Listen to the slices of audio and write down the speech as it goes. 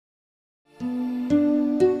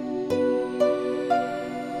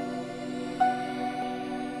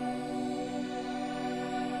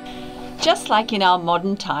Just like in our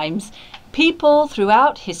modern times, people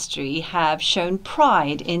throughout history have shown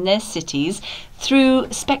pride in their cities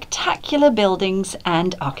through spectacular buildings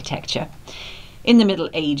and architecture. In the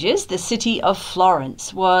Middle Ages, the city of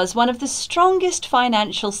Florence was one of the strongest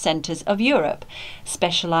financial centres of Europe,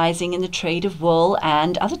 specialising in the trade of wool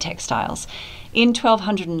and other textiles. In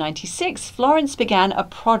 1296, Florence began a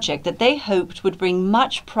project that they hoped would bring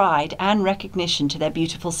much pride and recognition to their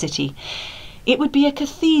beautiful city. It would be a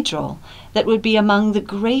cathedral that would be among the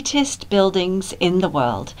greatest buildings in the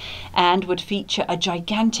world and would feature a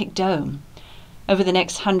gigantic dome. Over the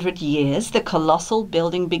next 100 years, the colossal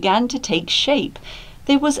building began to take shape.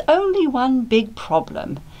 There was only one big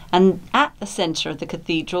problem, and at the centre of the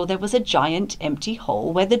cathedral there was a giant empty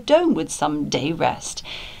hole where the dome would someday rest.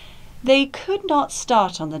 They could not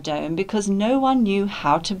start on the dome because no one knew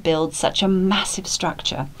how to build such a massive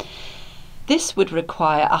structure. This would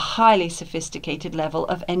require a highly sophisticated level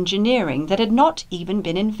of engineering that had not even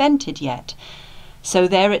been invented yet. So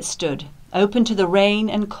there it stood, open to the rain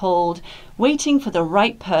and cold, waiting for the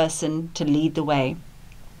right person to lead the way.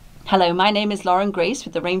 Hello, my name is Lauren Grace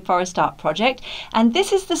with the Rainforest Art Project, and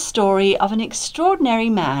this is the story of an extraordinary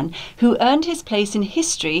man who earned his place in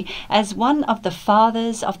history as one of the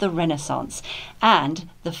fathers of the Renaissance and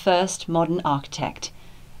the first modern architect.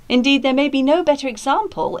 Indeed, there may be no better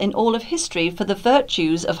example in all of history for the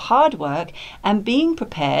virtues of hard work and being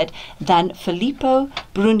prepared than Filippo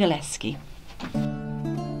Brunelleschi.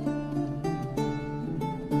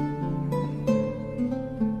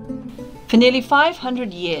 For nearly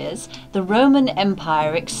 500 years, the Roman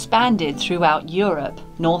Empire expanded throughout Europe,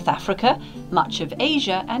 North Africa, much of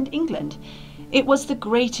Asia, and England. It was the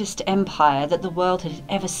greatest empire that the world had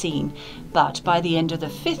ever seen, but by the end of the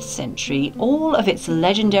 5th century, all of its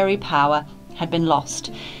legendary power had been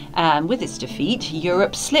lost. And with its defeat,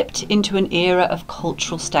 Europe slipped into an era of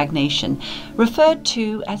cultural stagnation, referred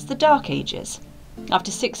to as the Dark Ages.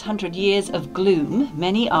 After 600 years of gloom,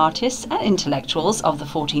 many artists and intellectuals of the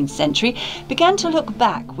 14th century began to look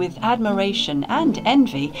back with admiration and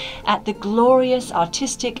envy at the glorious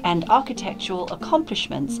artistic and architectural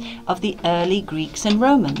accomplishments of the early Greeks and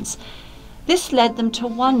Romans. This led them to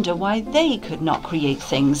wonder why they could not create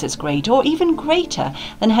things as great or even greater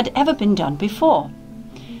than had ever been done before.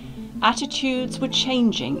 Attitudes were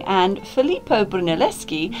changing, and Filippo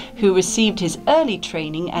Brunelleschi, who received his early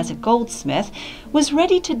training as a goldsmith, was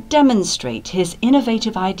ready to demonstrate his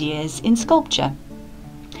innovative ideas in sculpture.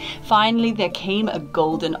 Finally, there came a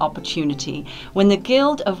golden opportunity when the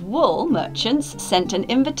Guild of Wool Merchants sent an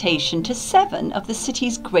invitation to 7 of the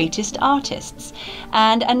city's greatest artists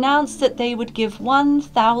and announced that they would give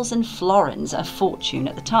 1,000 florins, a fortune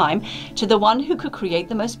at the time, to the one who could create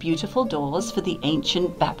the most beautiful doors for the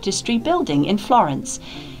ancient baptistry building in Florence.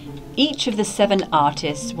 Each of the 7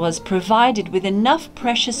 artists was provided with enough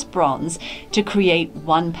precious bronze to create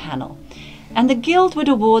one panel, and the guild would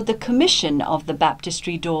award the commission of the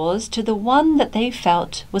baptistry doors to the one that they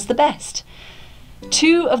felt was the best.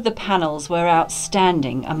 2 of the panels were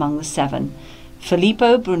outstanding among the 7.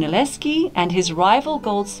 Filippo Brunelleschi and his rival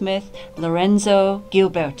goldsmith Lorenzo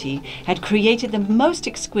Ghiberti had created the most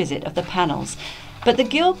exquisite of the panels, but the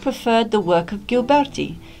guild preferred the work of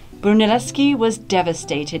Ghiberti. Brunelleschi was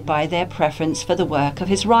devastated by their preference for the work of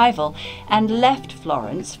his rival and left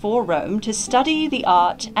Florence for Rome to study the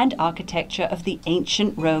art and architecture of the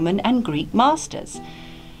ancient Roman and Greek masters.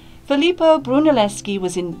 Filippo Brunelleschi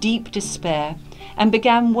was in deep despair and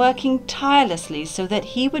began working tirelessly so that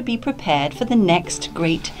he would be prepared for the next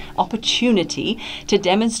great opportunity to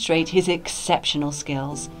demonstrate his exceptional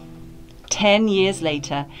skills. 10 years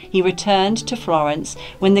later, he returned to Florence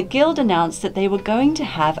when the guild announced that they were going to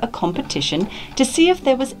have a competition to see if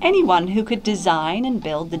there was anyone who could design and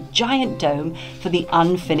build the giant dome for the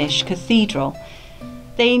unfinished cathedral.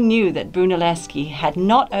 They knew that Brunelleschi had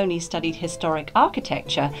not only studied historic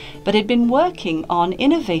architecture, but had been working on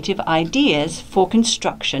innovative ideas for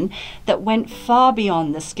construction that went far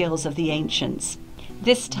beyond the skills of the ancients.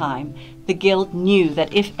 This time, the guild knew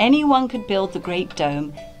that if anyone could build the Great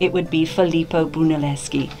Dome, it would be Filippo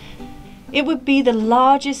Brunelleschi. It would be the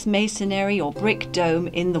largest masonry or brick dome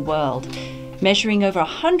in the world, measuring over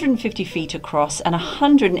 150 feet across and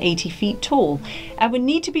 180 feet tall, and would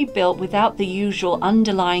need to be built without the usual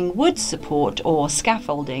underlying wood support or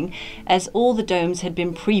scaffolding, as all the domes had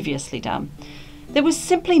been previously done. There was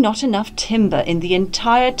simply not enough timber in the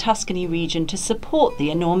entire Tuscany region to support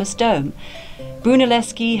the enormous dome.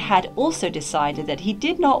 Brunelleschi had also decided that he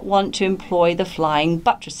did not want to employ the flying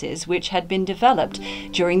buttresses which had been developed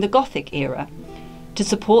during the Gothic era. to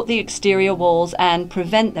support the exterior walls and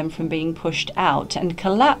prevent them from being pushed out and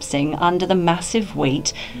collapsing under the massive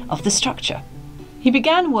weight of the structure. He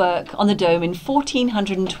began work on the dome in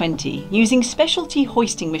 1420 using specialty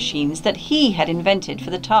hoisting machines that he had invented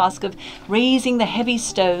for the task of raising the heavy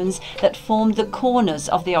stones that formed the corners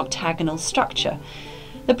of the octagonal structure.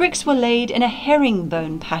 The bricks were laid in a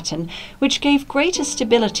herringbone pattern, which gave greater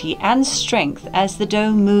stability and strength as the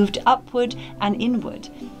dome moved upward and inward.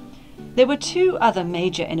 There were two other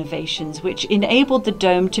major innovations which enabled the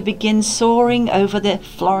dome to begin soaring over the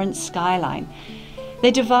Florence skyline.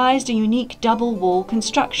 They devised a unique double wall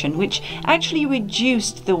construction which actually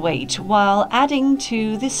reduced the weight while adding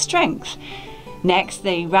to the strength. Next,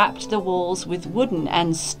 they wrapped the walls with wooden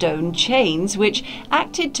and stone chains which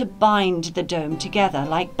acted to bind the dome together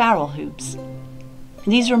like barrel hoops.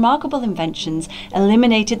 These remarkable inventions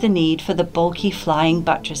eliminated the need for the bulky flying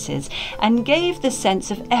buttresses and gave the sense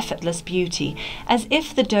of effortless beauty, as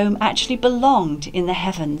if the dome actually belonged in the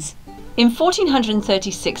heavens. In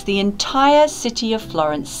 1436, the entire city of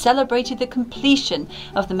Florence celebrated the completion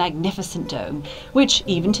of the magnificent dome, which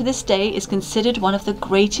even to this day is considered one of the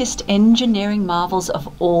greatest engineering marvels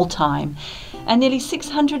of all time, and nearly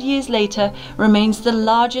 600 years later remains the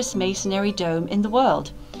largest masonry dome in the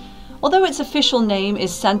world. Although its official name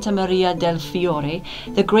is Santa Maria del Fiore,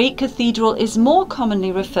 the great cathedral is more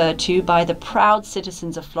commonly referred to by the proud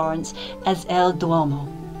citizens of Florence as El Duomo,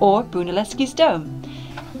 or Brunelleschi's dome.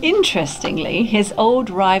 Interestingly, his old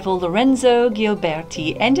rival Lorenzo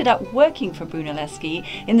Ghiberti ended up working for Brunelleschi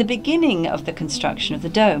in the beginning of the construction of the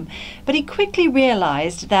dome, but he quickly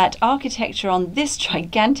realized that architecture on this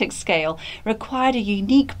gigantic scale required a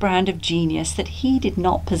unique brand of genius that he did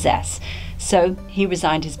not possess, so he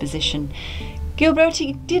resigned his position.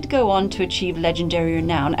 Ghiberti did go on to achieve legendary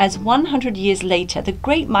renown, as 100 years later the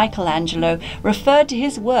great Michelangelo referred to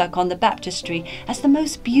his work on the baptistry as the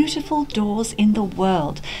most beautiful doors in the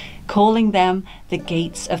world, calling them the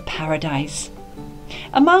gates of paradise.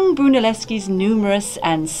 Among Brunelleschi's numerous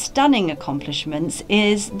and stunning accomplishments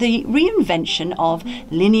is the reinvention of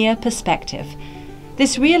linear perspective.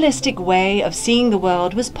 This realistic way of seeing the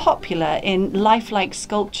world was popular in lifelike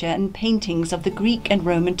sculpture and paintings of the Greek and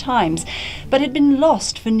Roman times, but had been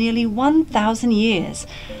lost for nearly 1,000 years.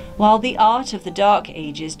 While the art of the Dark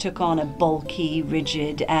Ages took on a bulky,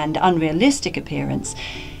 rigid, and unrealistic appearance,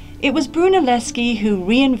 it was Brunelleschi who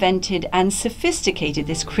reinvented and sophisticated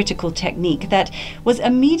this critical technique that was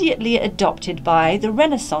immediately adopted by the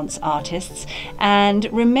Renaissance artists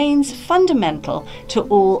and remains fundamental to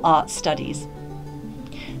all art studies.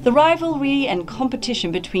 The rivalry and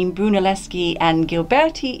competition between Brunelleschi and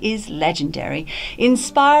Ghiberti is legendary,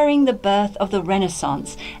 inspiring the birth of the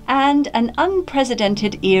Renaissance and an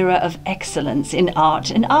unprecedented era of excellence in art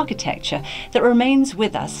and architecture that remains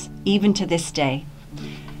with us even to this day.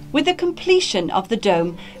 With the completion of the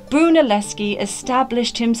dome, Brunelleschi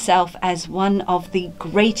established himself as one of the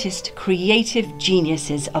greatest creative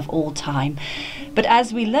geniuses of all time. But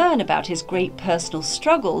as we learn about his great personal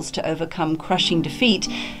struggles to overcome crushing defeat,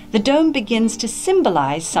 the dome begins to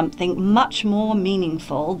symbolize something much more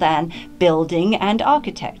meaningful than building and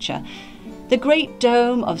architecture. The great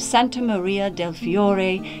dome of Santa Maria del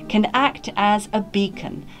Fiore can act as a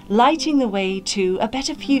beacon, lighting the way to a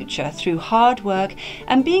better future through hard work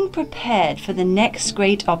and being prepared for the next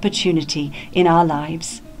great opportunity in our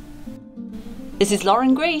lives. This is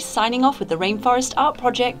Lauren Grace signing off with the Rainforest Art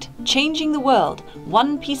Project, changing the world,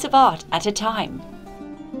 one piece of art at a time.